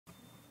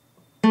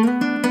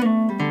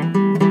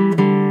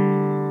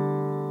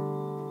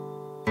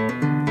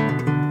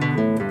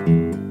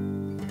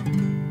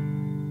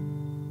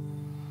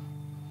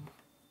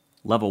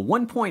Level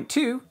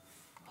 1.2,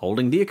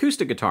 holding the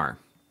acoustic guitar.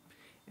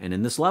 And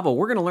in this level,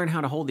 we're going to learn how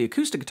to hold the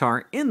acoustic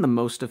guitar in the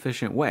most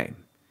efficient way.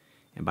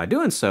 And by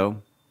doing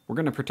so, we're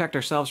going to protect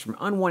ourselves from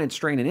unwanted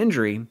strain and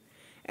injury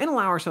and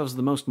allow ourselves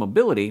the most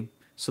mobility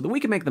so that we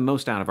can make the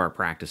most out of our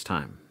practice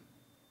time.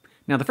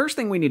 Now, the first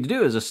thing we need to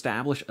do is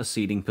establish a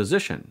seating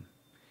position.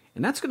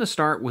 And that's going to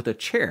start with a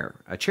chair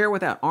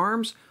without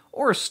arms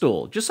or a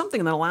stool, just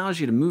something that allows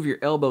you to move your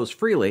elbows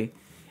freely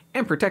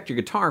and protect your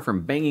guitar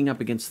from banging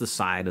up against the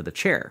side of the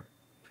chair.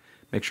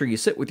 Make sure you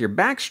sit with your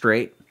back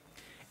straight,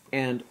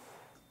 and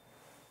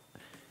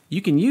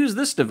you can use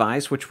this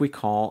device, which we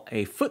call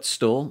a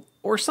footstool,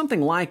 or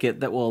something like it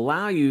that will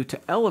allow you to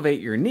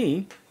elevate your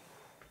knee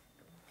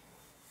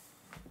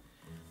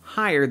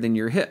higher than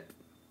your hip.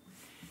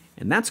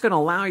 And that's going to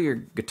allow your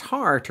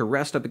guitar to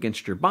rest up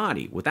against your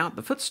body. Without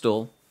the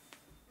footstool,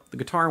 the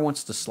guitar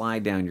wants to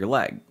slide down your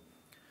leg.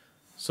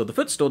 So the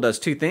footstool does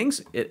two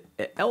things. It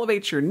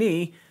elevates your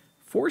knee,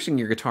 forcing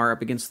your guitar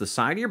up against the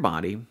side of your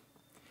body,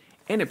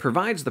 and it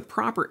provides the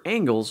proper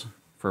angles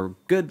for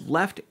good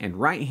left and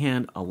right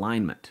hand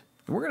alignment.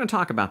 And we're going to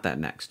talk about that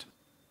next.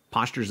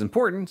 Posture is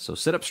important, so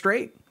sit up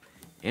straight,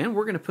 and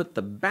we're going to put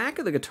the back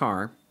of the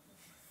guitar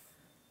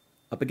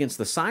up against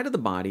the side of the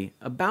body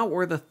about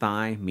where the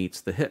thigh meets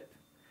the hip.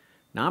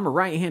 Now, I'm a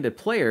right-handed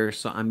player,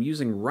 so I'm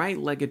using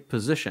right-legged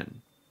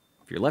position.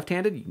 If you're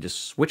left-handed, you can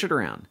just switch it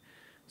around.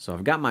 So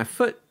I've got my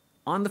foot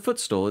on the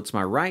footstool. It's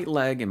my right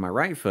leg and my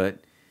right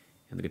foot,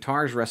 and the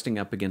guitar is resting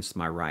up against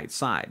my right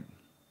side.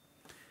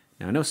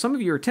 Now, I know some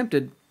of you are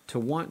tempted to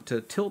want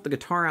to tilt the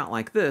guitar out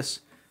like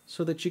this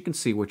so that you can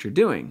see what you're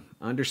doing,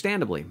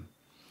 understandably.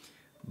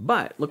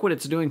 But look what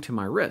it's doing to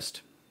my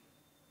wrist.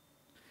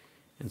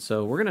 And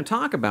so we're going to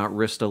talk about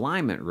wrist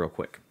alignment real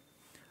quick.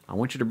 I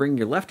want you to bring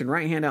your left and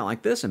right hand out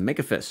like this and make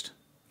a fist.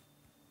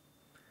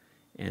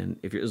 And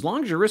as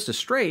long as your wrist is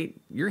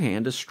straight, your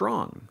hand is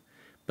strong.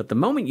 But the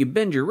moment you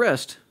bend your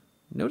wrist,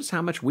 notice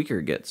how much weaker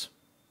it gets.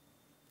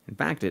 In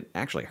fact, it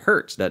actually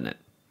hurts, doesn't it?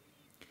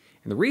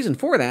 And the reason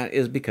for that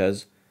is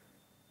because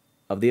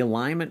of the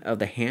alignment of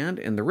the hand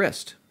and the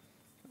wrist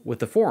with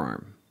the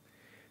forearm.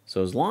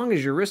 So as long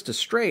as your wrist is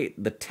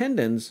straight, the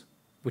tendons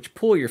which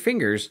pull your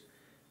fingers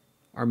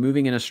are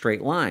moving in a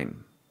straight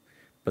line.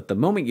 But the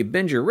moment you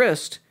bend your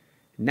wrist,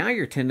 now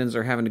your tendons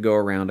are having to go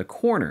around a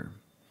corner.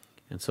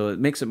 And so it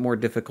makes it more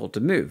difficult to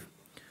move.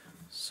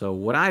 So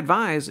what I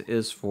advise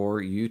is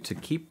for you to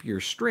keep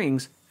your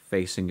strings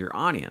facing your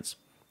audience.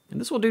 And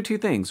this will do two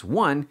things.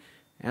 One,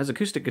 as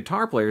acoustic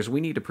guitar players, we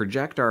need to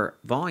project our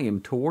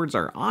volume towards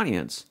our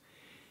audience.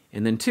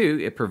 And then two,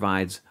 it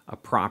provides a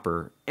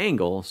proper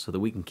angle so that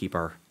we can keep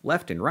our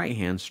left and right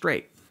hand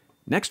straight.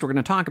 Next, we're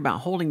going to talk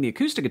about holding the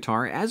acoustic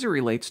guitar as it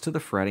relates to the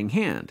fretting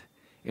hand.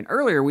 And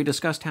earlier, we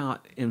discussed how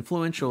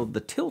influential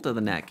the tilt of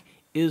the neck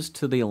is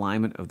to the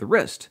alignment of the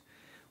wrist.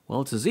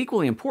 Well, it's as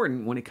equally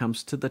important when it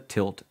comes to the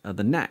tilt of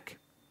the neck.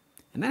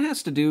 And that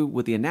has to do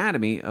with the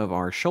anatomy of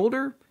our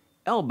shoulder,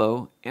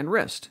 elbow, and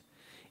wrist.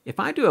 If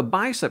I do a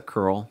bicep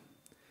curl,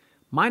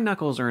 my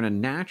knuckles are in a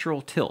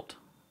natural tilt.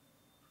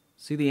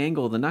 See the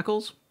angle of the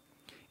knuckles?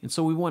 And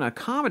so we want to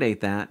accommodate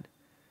that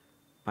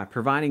by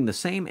providing the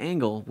same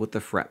angle with the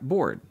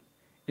fretboard.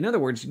 In other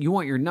words, you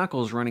want your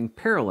knuckles running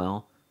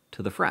parallel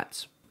to the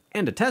frets.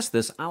 And to test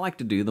this, I like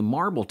to do the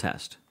marble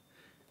test.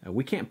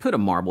 We can't put a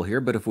marble here,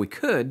 but if we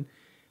could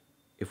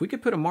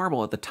put a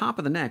marble at the top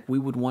of the neck, we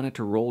would want it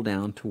to roll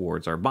down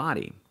towards our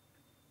body.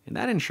 And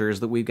that ensures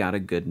that we've got a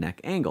good neck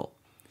angle.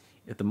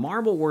 If the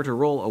marble were to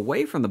roll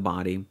away from the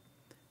body,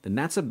 then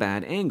that's a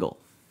bad angle.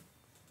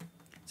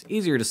 It's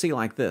easier to see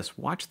like this.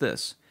 Watch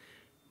this.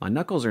 My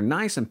knuckles are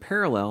nice and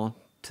parallel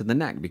to the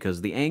neck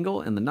because the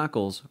angle and the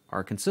knuckles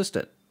are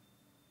consistent.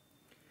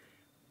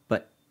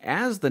 But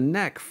as the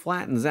neck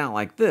flattens out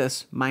like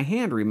this, my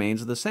hand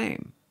remains the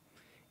same.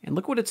 And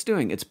look what it's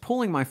doing. It's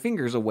pulling my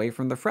fingers away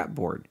from the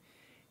fretboard.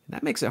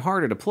 That makes it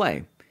harder to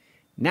play.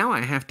 Now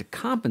I have to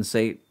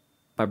compensate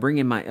by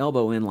bringing my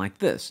elbow in like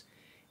this.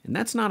 And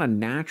that's not a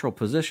natural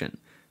position.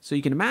 So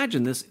you can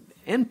imagine this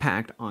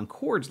impact on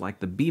chords like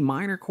the B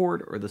minor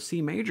chord or the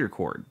C major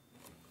chord.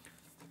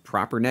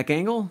 Proper neck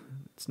angle,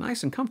 it's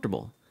nice and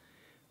comfortable.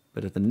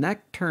 But if the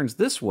neck turns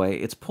this way,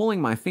 it's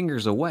pulling my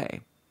fingers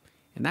away.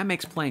 And that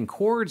makes playing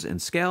chords and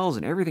scales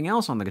and everything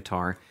else on the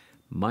guitar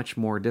much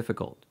more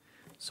difficult.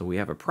 So we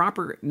have a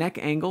proper neck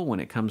angle when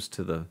it comes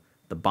to the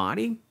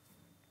body,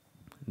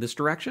 this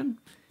direction,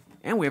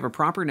 and we have a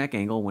proper neck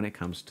angle when it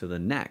comes to the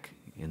neck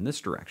in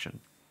this direction.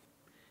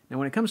 Now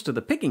when it comes to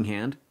the picking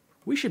hand,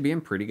 we should be in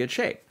pretty good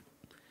shape.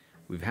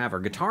 We have our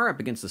guitar up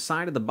against the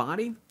side of the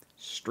body,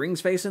 strings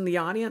facing the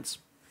audience.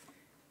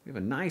 We have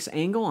a nice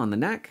angle on the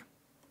neck.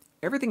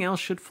 Everything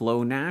else should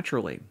flow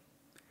naturally.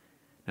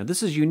 Now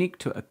this is unique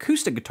to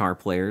acoustic guitar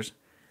players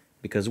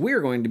because we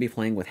are going to be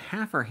playing with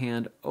half our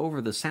hand over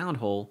the sound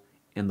hole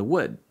in the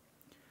wood.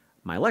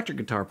 My electric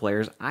guitar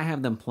players, I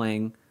have them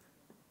playing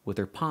with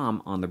their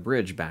palm on the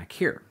bridge back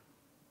here.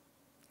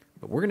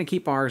 But we're going to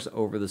keep ours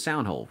over the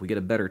sound hole. We get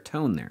a better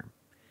tone there.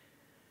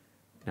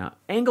 Now,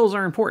 angles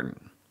are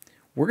important.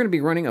 We're going to be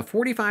running a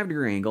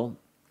 45-degree angle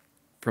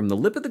from the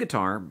lip of the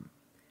guitar,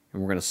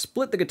 and we're going to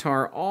split the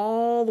guitar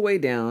all the way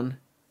down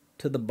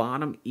to the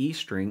bottom E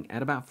string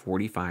at about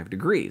 45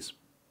 degrees.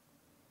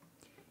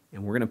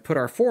 And we're going to put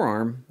our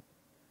forearm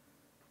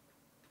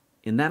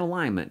in that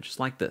alignment, just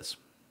like this.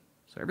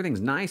 So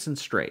everything's nice and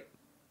straight.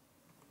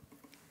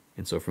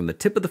 And so from the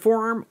tip of the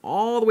forearm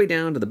all the way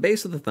down to the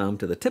base of the thumb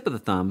to the tip of the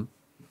thumb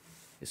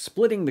is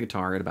splitting the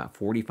guitar at about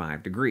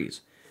 45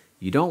 degrees.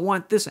 You don't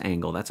want this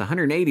angle. That's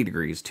 180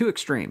 degrees, too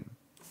extreme.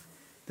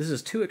 This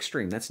is too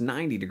extreme. That's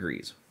 90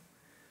 degrees.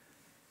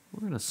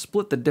 We're going to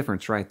split the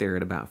difference right there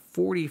at about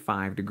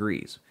 45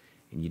 degrees.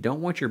 And you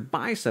don't want your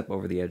bicep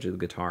over the edge of the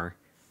guitar.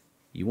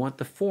 You want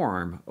the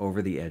forearm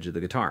over the edge of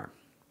the guitar.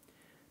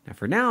 Now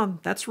for now,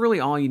 that's really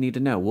all you need to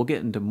know. We'll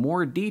get into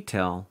more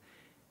detail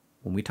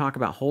when we talk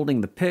about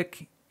holding the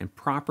pick and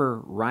proper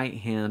right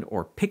hand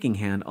or picking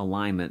hand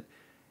alignment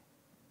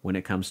when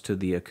it comes to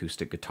the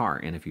acoustic guitar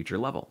in a future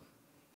level.